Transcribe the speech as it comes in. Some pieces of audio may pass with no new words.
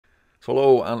So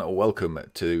hello and welcome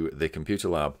to the Computer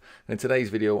Lab. In today's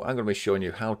video I'm going to be showing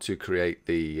you how to create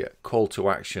the call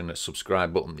to action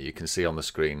subscribe button that you can see on the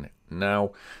screen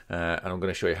now, and I'm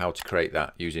going to show you how to create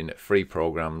that using free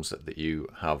programs that you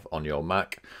have on your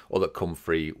Mac or that come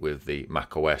free with the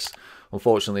Mac OS.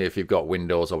 Unfortunately, if you've got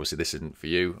Windows, obviously this isn't for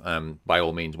you. By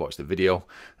all means watch the video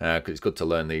because it's good to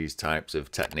learn these types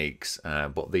of techniques,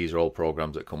 but these are all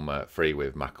programs that come free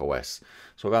with Mac OS.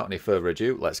 So without any further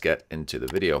ado, let's get into the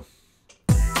video.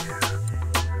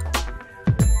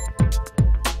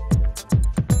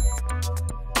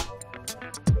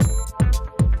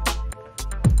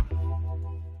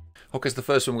 Okay, so the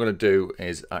first one we're going to do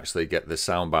is actually get the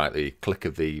soundbite, the click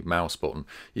of the mouse button.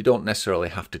 You don't necessarily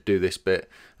have to do this bit.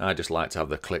 I just like to have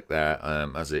the click there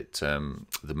as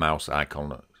the mouse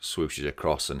icon swooshes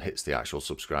across and hits the actual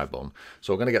subscribe button.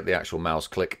 So we're going to get the actual mouse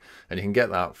click, and you can get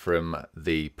that from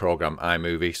the program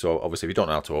iMovie. So obviously if you don't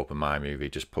know how to open iMovie,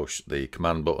 just push the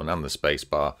command button and the space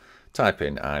bar, type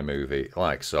in iMovie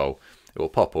like so. It will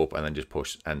pop up and then just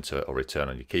push enter or return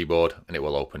on your keyboard and it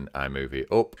will open iMovie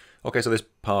up. Okay, so this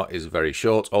part is very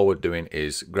short. All we're doing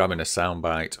is grabbing a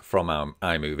soundbite from our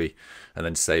iMovie and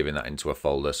then saving that into a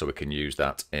folder so we can use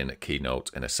that in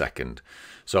Keynote in a second.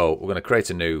 So we're going to create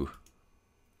a new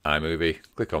iMovie,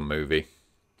 click on movie,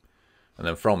 and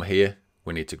then from here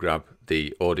we need to grab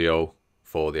the audio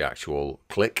for the actual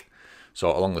click.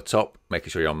 So along the top, making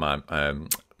sure you're on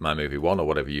my movie 1 or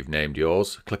whatever you've named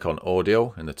yours, click on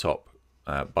audio in the top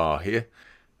bar here,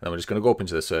 and then we're just going to go up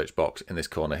into the search box in this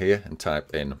corner here and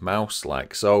type in mouse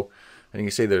like so, and you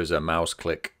can see there's a mouse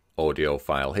click audio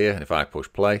file here, and if I push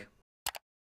play,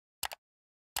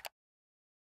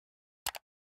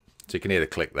 so you can hear the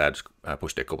click there. Just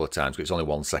pushed it a couple of times because it's only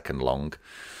 1 second long.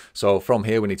 So from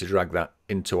here we need to drag that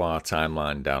into our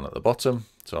timeline down at the bottom.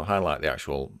 So highlight the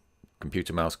actual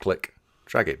computer mouse click,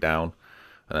 drag it down,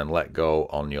 and then let go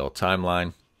on your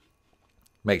timeline.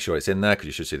 Make sure it's in there because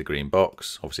you should see the green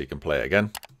box. Obviously you can play it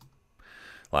again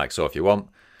like so if you want,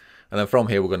 and then from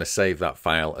here we're going to save that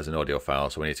file as an audio file.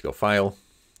 So we need to go file,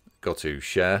 go to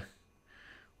share,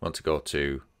 we want to go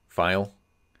to file,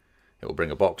 it will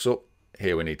bring a box up.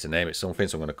 Here we need to name it something,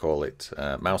 so I'm going to call it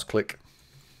mouse click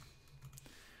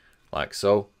like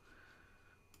so,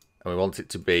 and we want it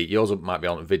to be, yours might be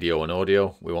on video and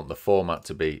audio, we want the format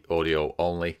to be audio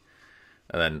only,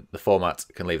 and then the format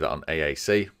can leave that on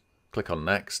AAC. Click on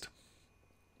next,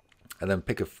 and then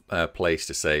pick a place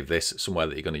to save this, somewhere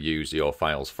that you're going to use your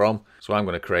files from. So I'm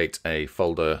going to create a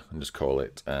folder and just call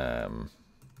it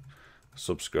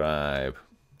subscribe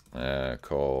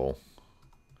call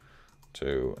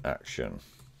to action, and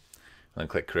then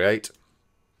click create.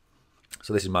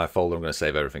 So this is my folder I'm going to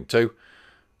save everything to.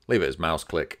 Leave it as mouse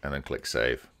click and then click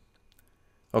save.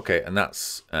 Okay, and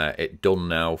that's it done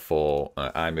now for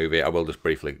iMovie. I will just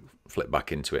briefly flip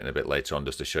back into it in a bit later on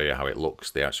just to show you how it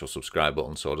looks, the actual subscribe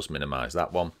button, so I'll just minimize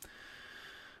that one.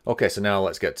 Okay, so now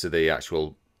let's get to the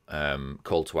actual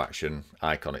call to action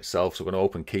icon itself. So we're going to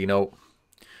open Keynote,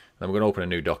 then we're going to open a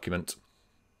new document,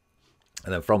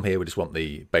 and then from here we just want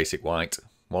the basic white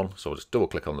one, so we'll just double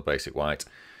click on the basic white,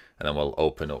 and then we'll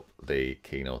open up the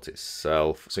Keynote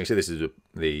itself. So you see this is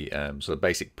the sort of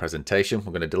basic presentation.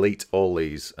 We're going to delete all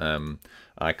these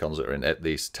icons that are in it,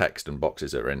 these text and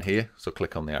boxes that are in here. So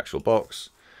click on the actual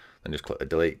box, then just click the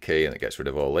delete key and it gets rid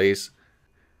of all these.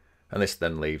 And this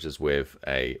then leaves us with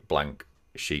a blank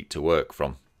sheet to work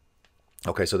from.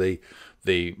 Okay, so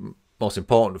the most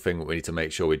important thing that we need to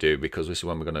make sure we do, because this is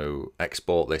when we're going to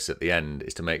export this at the end,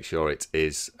 is to make sure it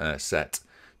is set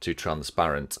to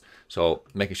transparent. So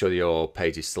making sure that your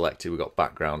page is selected, we've got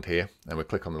background here, and we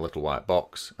click on the little white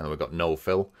box, and then we've got no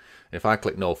fill. And if I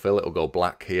click no fill, it'll go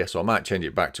black here, so I might change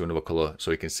it back to another color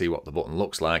so you can see what the button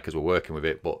looks like as we're working with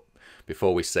it. But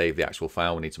before we save the actual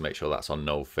file, we need to make sure that's on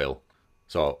no fill.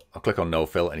 So I'll click on no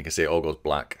fill and you can see it all goes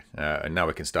black, and now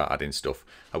we can start adding stuff.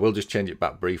 I will just change it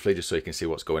back briefly just so you can see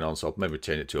what's going on. So I'll maybe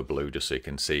change it to a blue just so you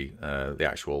can see the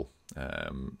actual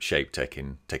shape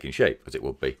taking shape as it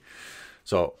would be.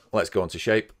 So let's go on to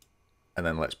shape, and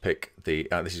then let's pick the,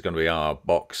 this is going to be our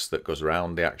box that goes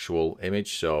around the actual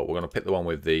image. So we're going to pick the one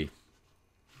with the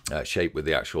shape with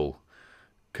the actual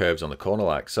curves on the corner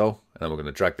like so, and then we're going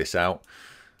to drag this out.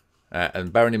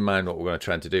 And bearing in mind what we're going to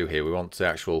try to do here, we want the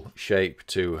actual shape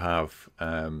to have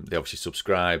the obviously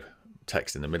subscribe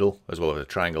text in the middle as well as a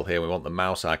triangle here. We want the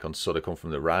mouse icon to sort of come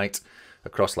from the right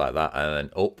across like that and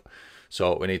then up.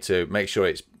 So we need to make sure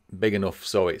it's big enough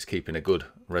so it's keeping a good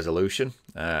resolution,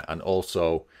 and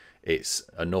also it's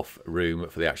enough room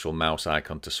for the actual mouse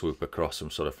icon to swoop across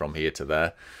from here to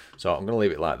there. So I'm going to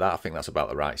leave it like that. I think that's about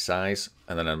the right size,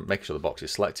 and then I'm making sure the box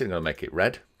is selected. I'm going to make it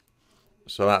red.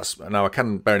 So that's, now I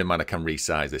can, bearing in mind I can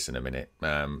resize this in a minute,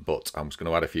 but I'm just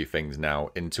going to add a few things now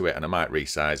into it, and I might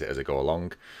resize it as I go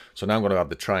along. So now I'm going to add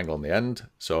the triangle on the end.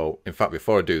 So in fact,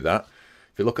 before I do that,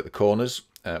 if you look at the corners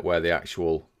where the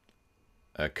actual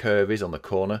curve is on the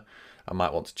corner, I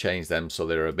might want to change them so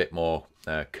they're a bit more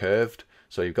curved.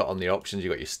 So you've got on the options,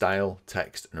 you've got your style,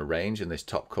 text and arrange in this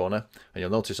top corner. And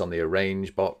you'll notice on the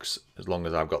arrange box, as long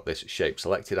as I've got this shape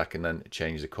selected, I can then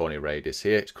change the corner radius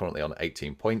here. It's currently on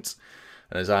 18 points.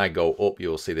 And as I go up,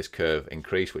 you'll see this curve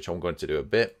increase, which I'm going to do a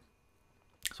bit.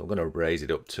 So I'm going to raise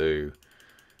it up to,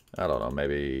 I don't know,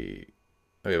 maybe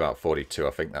about 42.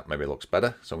 I think that maybe looks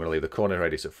better. So I'm going to leave the corner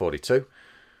radius at 42.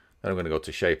 Then I'm going to go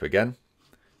to shape again.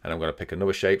 And I'm going to pick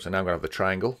another shape. So now I'm going to have the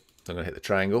triangle. So I'm going to hit the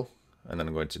triangle. And then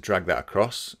I'm going to drag that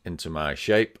across into my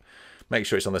shape. Make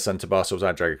sure it's on the center bar. So as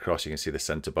I drag across, you can see the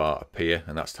center bar appear.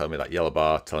 And that's telling me, that yellow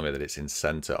bar telling me that it's in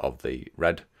center of the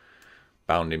red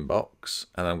bounding box.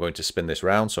 And I'm going to spin this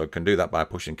round. So I can do that by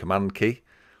pushing Command key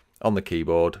on the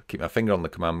keyboard. Keep my finger on the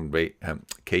Command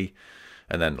key.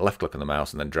 And then left click on the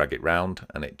mouse and then drag it round.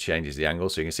 And it changes the angle.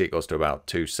 So you can see it goes to about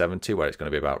 270 where it's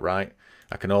going to be about right.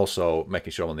 I can also,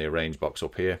 making sure I'm on the arrange box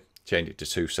up here, change it to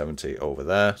 270 over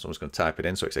there. So I'm just going to type it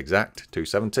in so it's exact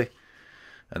 270,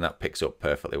 and that picks up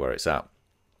perfectly where it's at.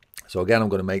 So again, I'm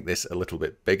going to make this a little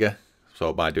bit bigger.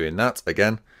 So by doing that,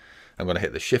 again, I'm going to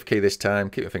hit the shift key this time,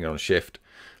 keep my finger on shift,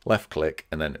 left click,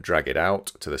 and then drag it out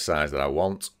to the size that I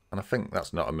want. And I think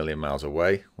that's not a million miles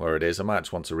away where it is. I might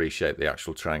just want to reshape the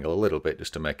actual triangle a little bit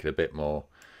just to make it a bit more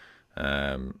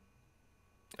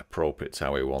appropriate to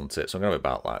how we want it. So I'm going to have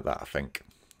about like that, I think.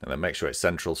 And then make sure it's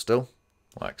central still,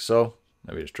 like so.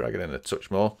 Maybe just drag it in a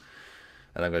touch more.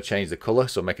 And I'm going to change the color,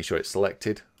 so making sure it's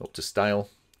selected up to style.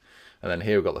 And then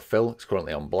here we've got the fill. It's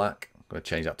currently on black. I'm going to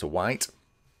change that to white.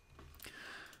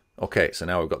 Okay, so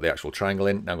now we've got the actual triangle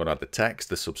in. Now I'm going to add the text,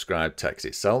 the subscribe text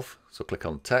itself. So click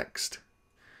on text,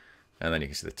 and then you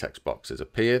can see the text box has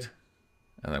appeared.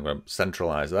 And I'm going to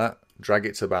centralize that, drag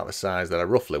it to about the size that I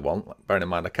roughly want. Bearing in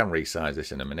mind, I can resize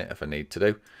this in a minute if I need to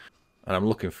do. And I'm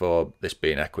looking for this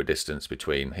being equidistant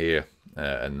between here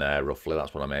and there, roughly.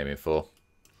 That's what I'm aiming for.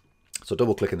 So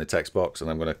double click in the text box,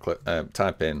 and I'm going to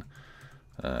type in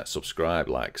subscribe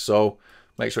like so.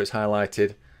 Make sure it's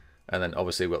highlighted. And then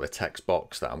obviously we've got the text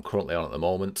box that I'm currently on at the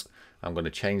moment. I'm going to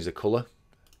change the color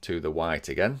to the white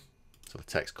again. So the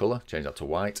text color, change that to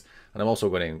white. And I'm also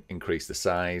going to increase the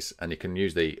size, and you can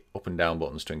use the up and down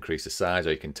buttons to increase the size,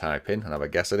 or you can type in and have a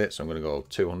guess at it. So I'm going to go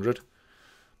 200.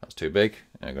 That's too big.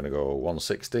 I'm going to go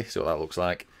 160, see what that looks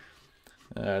like.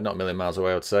 Not a million miles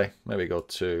away, I'd say. Maybe go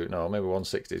to, no, maybe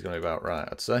 160 is going to be about right,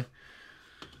 I'd say.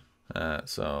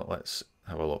 So let's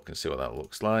have a look and see what that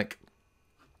looks like.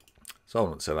 So I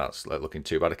wouldn't say that's looking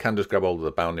too bad. I can just grab hold of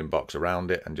the bounding box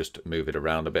around it and just move it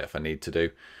around a bit if I need to do.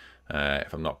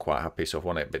 If I'm not quite happy, so if I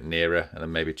want it a bit nearer, and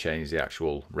then maybe change the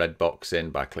actual red box in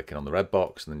by clicking on the red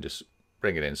box, and then just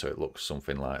bring it in so it looks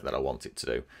something like that I want it to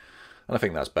do. And I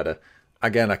think that's better.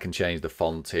 Again, I can change the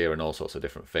font here and all sorts of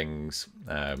different things,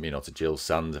 you know, to Jill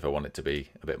Sands if I want it to be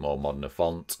a bit more modern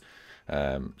font.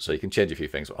 So you can change a few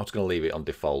things, but I'm just going to leave it on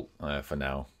default for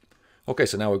now. Okay,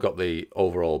 so now we've got the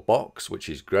overall box, which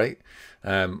is great.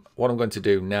 What I'm going to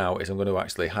do now is I'm going to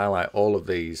actually highlight all of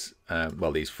these,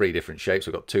 well, these three different shapes.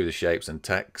 We've got two of the shapes and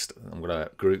text. I'm going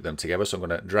to group them together. So I'm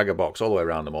going to drag a box all the way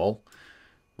around them all,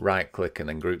 right click, and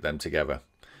then group them together.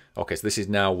 Okay, so this is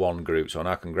now one group. So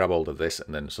now I can grab hold of this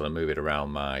and then sort of move it around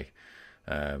my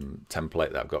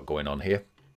template that I've got going on here.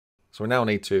 So we now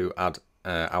need to add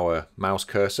our mouse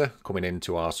cursor coming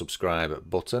into our subscribe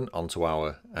button onto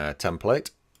our template.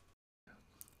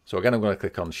 So again, I'm going to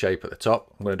click on shape at the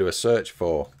top. I'm going to do a search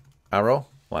for arrow,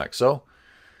 like so.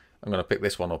 I'm going to pick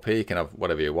this one up here. You can have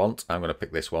whatever you want. I'm going to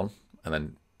pick this one and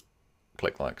then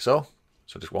click like so.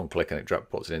 So just one click and it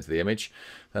puts it into the image.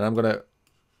 Then I'm going to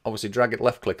obviously drag it,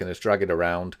 left click, and just drag it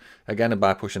around. Again, and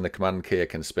by pushing the command key, I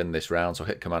can spin this round. So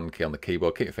hit command key on the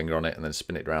keyboard, keep your finger on it, and then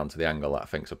spin it round to the angle that I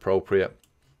think is appropriate.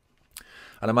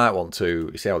 And I might want to,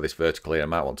 you see how this vertical here, I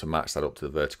might want to match that up to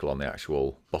the vertical on the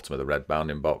actual bottom of the red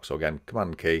bounding box. So again,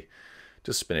 command key,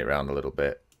 just spin it around a little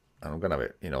bit. And I'm going to have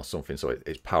it, you know, something so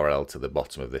it's parallel to the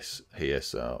bottom of this here.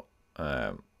 So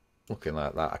looking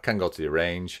like that, I can go to the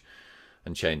arrange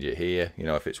and change it here. You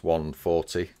know, if it's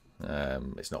 140,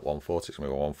 it's not 140, it's going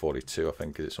to be 142, I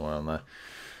think, is it somewhere on there.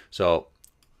 So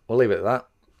we'll leave it at that.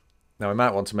 Now we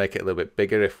might want to make it a little bit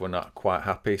bigger if we're not quite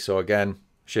happy. So again,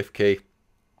 shift key.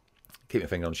 Keep your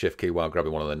finger on shift key while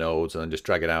grabbing one of the nodes and then just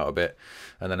drag it out a bit.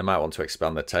 And then I might want to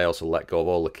expand the tail, so let go of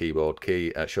all the keyboard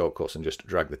key shortcuts and just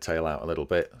drag the tail out a little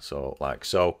bit. So like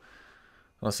so.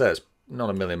 And I say it's not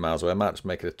a million miles away. I might just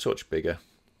make it a touch bigger.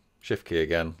 Shift key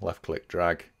again, left click,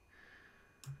 drag.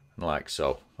 like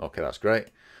so. Okay, that's great.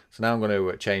 So now I'm going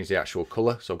to change the actual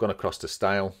colour. So I've gone across to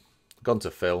Style, gone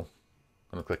to Fill,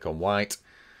 I'm going to click on White.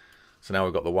 So now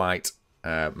we've got the white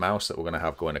mouse that we're going to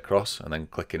have going across, and then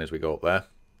clicking as we go up there.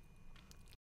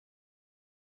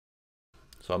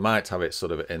 So I might have it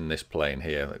sort of in this plane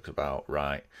here. Looks about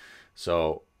right.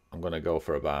 So I'm going to go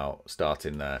for about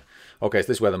starting there. Okay, so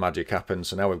this is where the magic happens.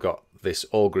 So now we've got this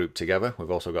all grouped together. We've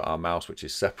also got our mouse, which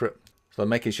is separate. So I'm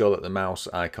making sure that the mouse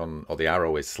icon or the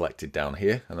arrow is selected down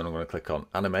here, and then I'm going to click on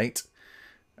Animate.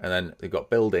 And then we've got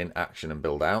Build In, Action and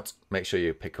Build Out. Make sure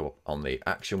you pick up on the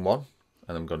Action one.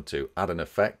 And I'm going to add an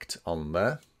effect on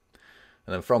there.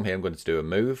 And then from here I'm going to do a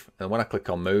move. And when I click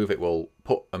on Move, it will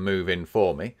put a move in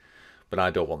for me. But I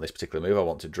don't want this particular move. I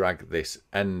want to drag this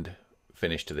end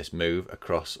finish to this move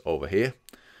across over here.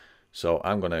 So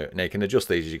I'm going to, now you can adjust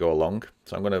these as you go along.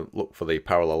 So I'm going to look for the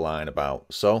parallel line about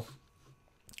so.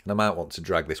 And I might want to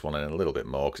drag this one in a little bit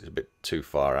more because it's a bit too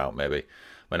far out maybe.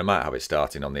 I mean, I might have it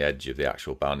starting on the edge of the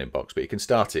actual bounding box, but you can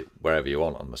start it wherever you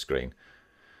want on the screen.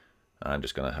 I'm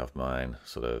just going to have mine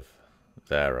sort of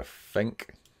there, I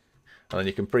think. And then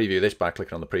you can preview this by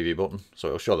clicking on the preview button. So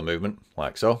it'll show the movement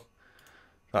like so.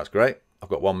 That's great. I've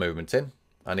got one movement in.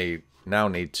 I now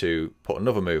need to put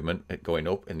another movement going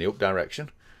up in the up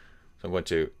direction. So I'm going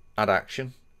to add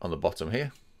action on the bottom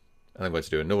here. And I'm going to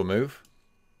do another move.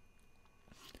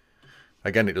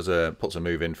 Again, it does puts a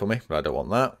move in for me, but I don't want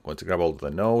that. I'm going to grab hold of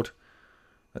the node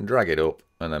and drag it up,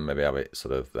 and then maybe have it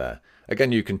sort of there.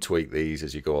 Again, you can tweak these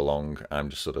as you go along. I'm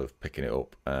just sort of picking it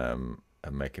up and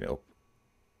making it up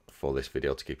for this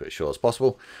video to keep it as short as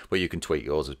possible, but you can tweak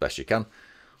yours as best you can.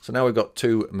 So now we've got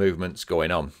two movements going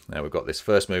on. Now we've got this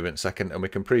first movement, second, and we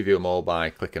can preview them all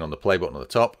by clicking on the play button at the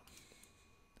top.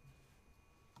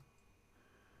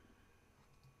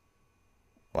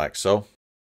 Like so.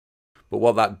 But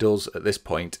what that does at this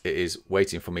point, it is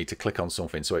waiting for me to click on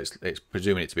something. So it's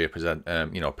presuming it to be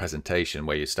a presentation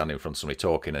where you're standing in front of somebody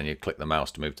talking and you click the mouse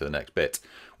to move to the next bit.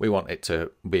 We want it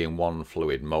to be in one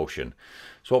fluid motion.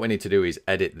 So what we need to do is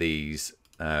edit these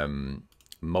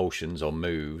motions or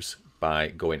moves by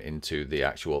going into the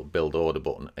actual build order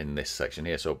button in this section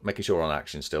here. So making sure we're on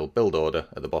action still, build order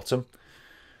at the bottom.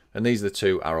 And these are the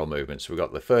two arrow movements. We've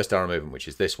got the first arrow movement, which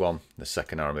is this one, the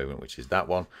second arrow movement, which is that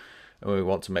one. And we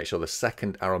want to make sure the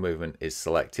second arrow movement is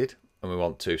selected, and we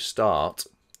want to start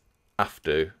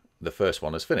after the first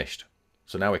one is finished.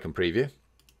 So now we can preview.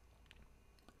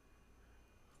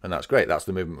 And that's great. That's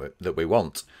the movement that we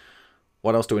want.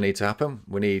 What else do we need to happen?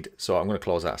 So I'm going to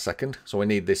close that a second. So we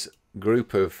need this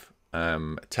group of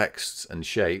texts and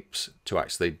shapes to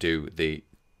actually do the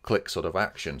click sort of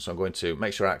action. So I'm going to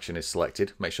make sure action is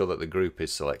selected, make sure that the group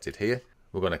is selected here.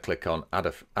 We're going to click on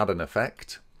add an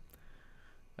effect.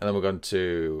 And then we're going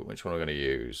to, which one are we going to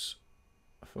use?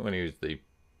 I think we're going to use the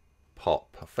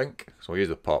pop, I think. So we'll use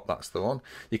the pop, that's the one.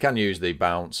 You can use the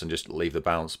bounce and just leave the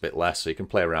bounce a bit less, so you can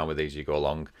play around with these as you go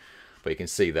along. But you can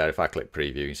see there, if I click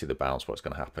preview, you can see the bounce, what's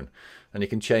going to happen. And you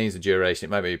can change the duration.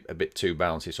 It might be a bit too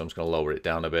bouncy, so I'm just going to lower it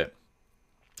down a bit.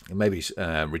 And maybe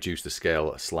reduce the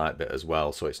scale a slight bit as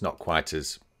well, so it's not quite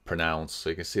as pronounced. So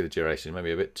you can see the duration,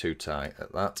 maybe a bit too tight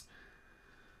at that.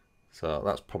 So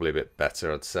that's probably a bit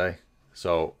better, I'd say.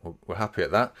 So we're happy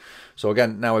at that. So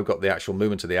again, now we've got the actual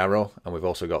movement of the arrow, and we've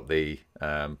also got the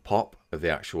pop of the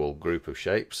actual group of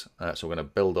shapes. So we're going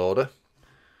to build order.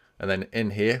 And then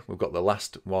in here, we've got the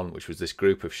last one, which was this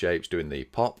group of shapes doing the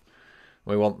pop.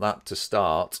 We want that to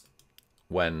start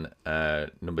when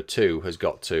number 2 has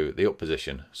got to the up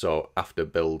position. So after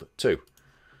build 2.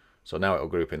 So now it'll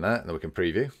group in there, and then we can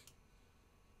preview.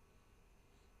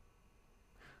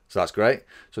 So that's great.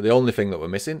 So the only thing that we're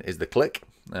missing is the click,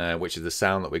 which is the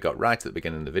sound that we got right at the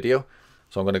beginning of the video.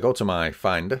 So I'm going to go to my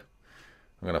Finder.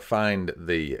 I'm going to find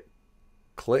the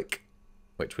click,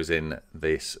 which was in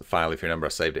this file. If you remember, I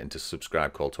saved it into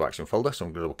subscribe call to action folder. So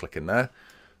I'm going to double click in there,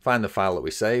 find the file that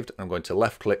we saved. I'm going to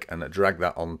left click and drag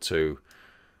that onto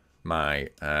my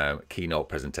keynote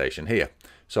presentation here.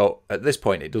 So at this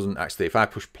point, it doesn't actually, if I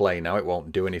push play now, it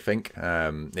won't do anything.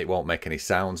 It won't make any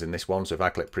sounds in this one. So if I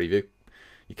click preview,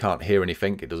 you can't hear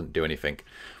anything, it doesn't do anything.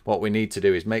 What we need to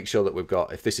do is make sure that we've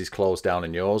got, if this is closed down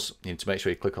in yours, you need to make sure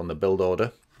you click on the build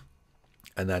order.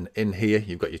 And then in here,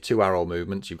 you've got your two arrow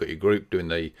movements, you've got your group doing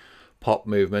the pop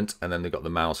movement, and then they've got the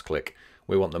mouse click.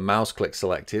 We want the mouse click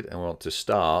selected, and we want to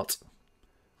start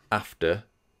after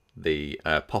the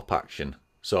pop action.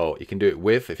 So you can do it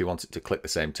with, if you want it to click the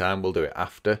same time, we'll do it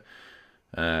after.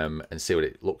 And see what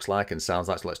it looks like and sounds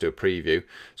like. So let's do a preview.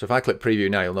 So if I click preview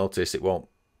now, you'll notice it won't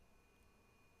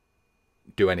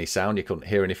do any sound, you couldn't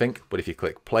hear anything, but if you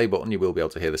click play button you will be able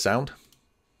to hear the sound.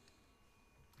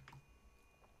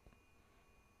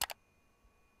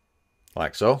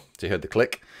 like so. So you heard the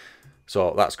click.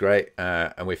 So that's great,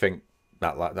 and we think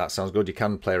that sounds good. You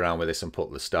can play around with this and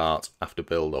put the start after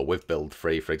build or with build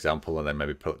free, for example, and then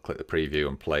maybe click the preview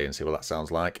and play and see what that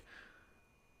sounds like.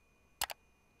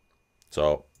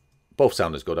 So both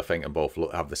sound as good, I think, and both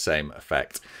have the same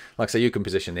effect. Like I say, you can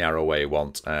position the arrow where you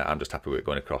want. I'm just happy with it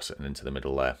going across it and into the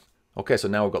middle there. Okay, so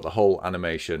now we've got the whole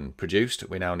animation produced.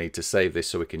 We now need to save this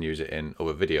so we can use it in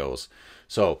other videos.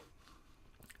 So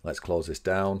let's close this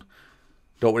down.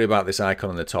 Don't worry about this icon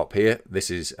on the top here.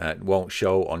 This is won't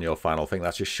show on your final thing.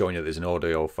 That's just showing you that there's an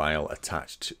audio file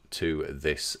attached to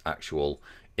this actual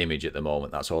image at the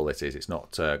moment. That's all it is. It's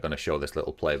not going to show this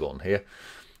little play button here.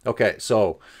 Okay,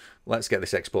 so let's get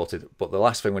this exported. But the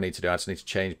last thing we need to do, I just need to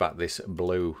change back this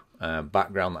blue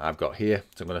background that I've got here.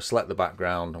 So I'm going to select the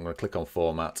background. I'm going to click on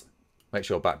Format. Make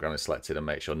sure background is selected and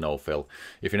make sure no fill.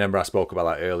 If you remember, I spoke about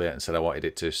that earlier and said I wanted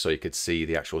it to so you could see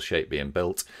the actual shape being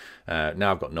built.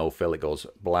 Now I've got no fill, it goes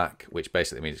black, which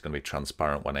basically means it's going to be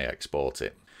transparent when I export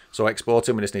it. So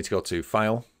exporting, we just need to go to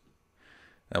File,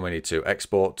 and we need to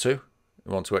export to.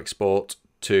 We want to export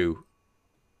to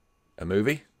a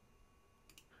movie,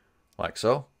 like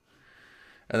so.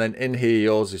 And then in here,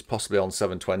 yours is possibly on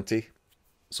 720,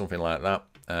 something like that.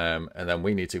 And then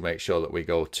we need to make sure that we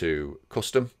go to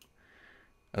Custom.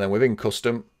 And then within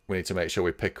Custom, we need to make sure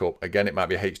we pick up, again, it might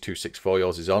be a H.264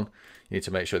 yours is on. You need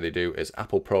to make sure they do is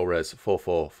Apple ProRes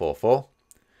 4444.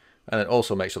 And then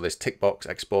also make sure this tick box,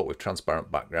 Export with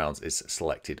Transparent Backgrounds, is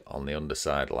selected on the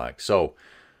underside like so.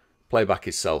 Playback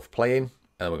is self-playing, and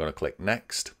then we're going to click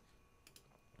Next.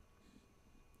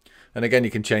 And again,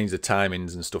 you can change the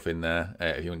timings and stuff in there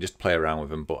if you want to just play around with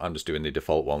them, but I'm just doing the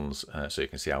default ones so you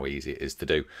can see how easy it is to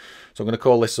do. So I'm going to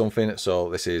call this something. So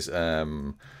this is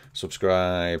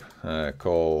subscribe,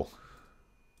 call,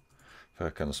 if I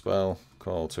can spell,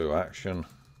 call to action,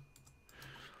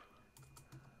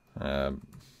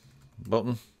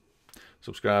 button,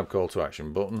 subscribe, call to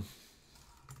action button,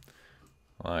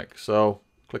 like so.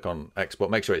 Click on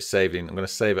export, make sure it's saved in. I'm going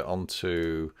to save it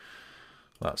onto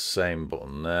that same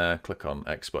button there. Click on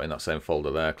export in that same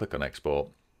folder there. Click on export.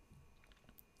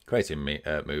 Creating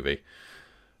movie.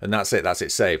 And that's it. That's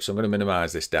it saved. So I'm going to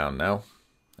minimize this down now.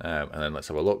 And then let's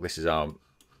have a look. This is our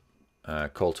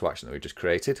call to action that we just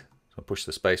created. So push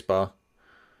the space bar.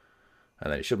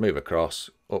 And then it should move across,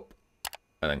 up,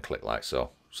 and then click like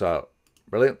so. So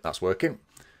brilliant. That's working.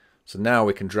 So now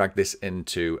we can drag this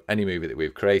into any movie that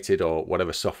we've created or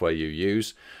whatever software you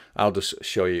use. I'll just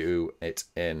show you it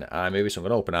in iMovie. So I'm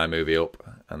going to open iMovie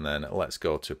up and then let's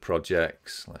go to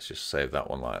projects. Let's just save that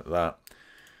one like that.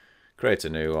 Create a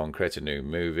new one, create a new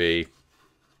movie.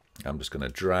 I'm just going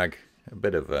to drag a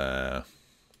bit of, what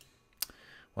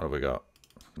have we got?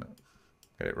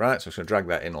 Get it right. So I'm just going to drag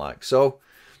that in like so.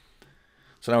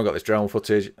 So now we've got this drone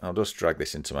footage. I'll just drag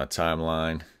this into my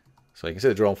timeline. So you can see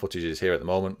the drone footage is here at the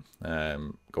moment,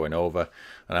 going over,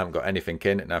 and I haven't got anything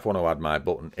in. Now if I want to add my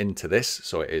button into this,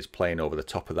 so it is playing over the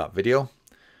top of that video,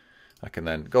 I can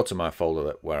then go to my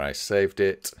folder where I saved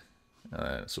it,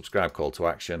 subscribe call to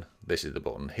action. This is the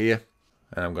button here,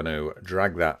 and I'm going to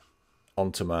drag that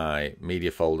onto my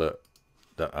media folder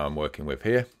that I'm working with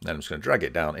here. Then I'm just going to drag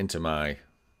it down into my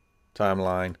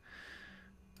timeline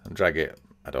and drag it,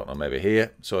 I don't know, maybe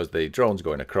here. So as the drone's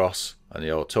going across and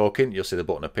you're talking, you'll see the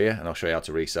button appear, and I'll show you how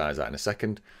to resize that in a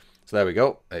second. So there we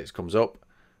go. It comes up,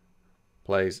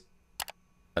 plays,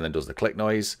 and then does the click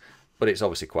noise, but it's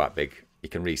obviously quite big. You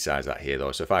can resize that here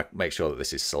though. So if I make sure that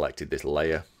this is selected, this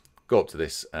layer, go up to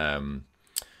this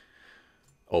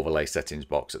overlay settings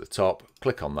box at the top,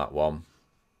 click on that one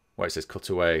where it says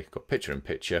cutaway, got picture in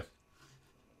picture,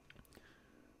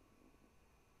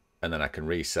 and then I can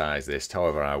resize this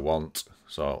however I want.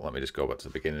 So let me just go back to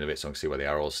the beginning of it so I can see where the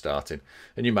arrow's starting.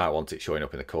 And you might want it showing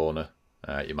up in the corner.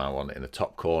 You might want it in the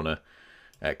top corner.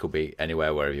 It could be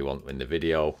anywhere, wherever you want in the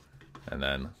video. And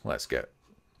then let's get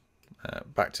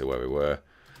back to where we were.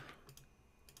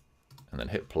 And then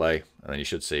hit play. And then you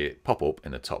should see it pop up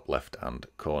in the top left hand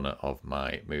corner of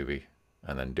my movie.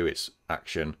 And then do its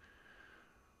action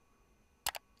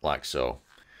like so.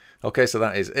 Okay, so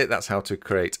that is it. That's how to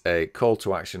create a call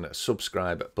to action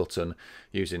subscribe button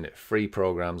using free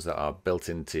programs that are built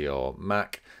into your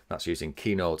Mac. That's using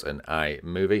Keynote and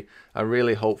iMovie. I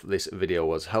really hope this video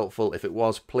was helpful. If it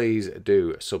was, please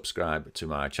do subscribe to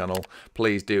my channel.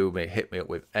 Please do hit me up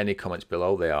with any comments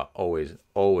below. They are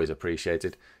always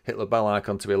appreciated. Hit the bell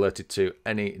icon to be alerted to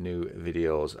any new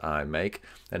videos I make.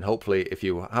 And hopefully, if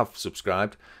you have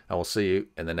subscribed, I will see you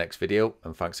in the next video.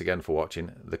 And thanks again for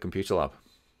watching The Computer Lab.